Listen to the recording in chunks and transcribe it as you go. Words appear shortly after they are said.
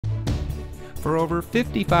For over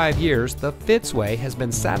 55 years, the Fitzway has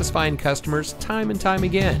been satisfying customers time and time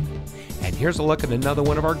again. And here's a look at another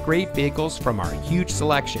one of our great vehicles from our huge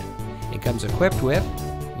selection. It comes equipped with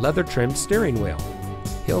leather-trimmed steering wheel,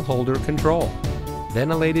 hill holder control,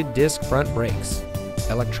 ventilated disc front brakes,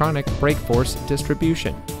 electronic brake force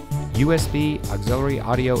distribution, USB auxiliary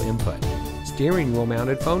audio input, steering wheel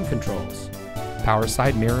mounted phone controls, power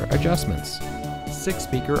side mirror adjustments,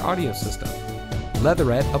 6-speaker audio system,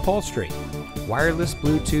 leatherette upholstery, wireless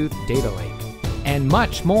Bluetooth data link, and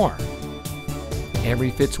much more.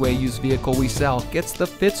 Every Fitzway used vehicle we sell gets the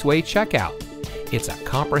Fitzway checkout. It's a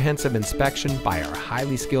comprehensive inspection by our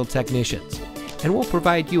highly skilled technicians, and we'll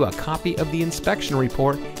provide you a copy of the inspection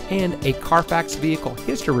report and a Carfax vehicle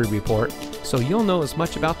history report so you'll know as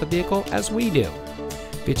much about the vehicle as we do.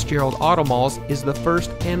 Fitzgerald Auto Malls is the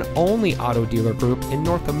first and only auto dealer group in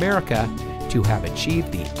North America to have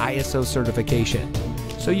achieved the ISO certification,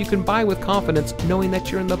 so you can buy with confidence knowing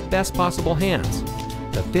that you're in the best possible hands.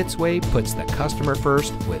 The Fitzway puts the customer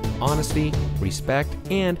first with honesty, respect,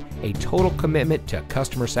 and a total commitment to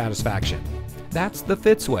customer satisfaction. That's the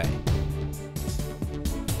Fitzway.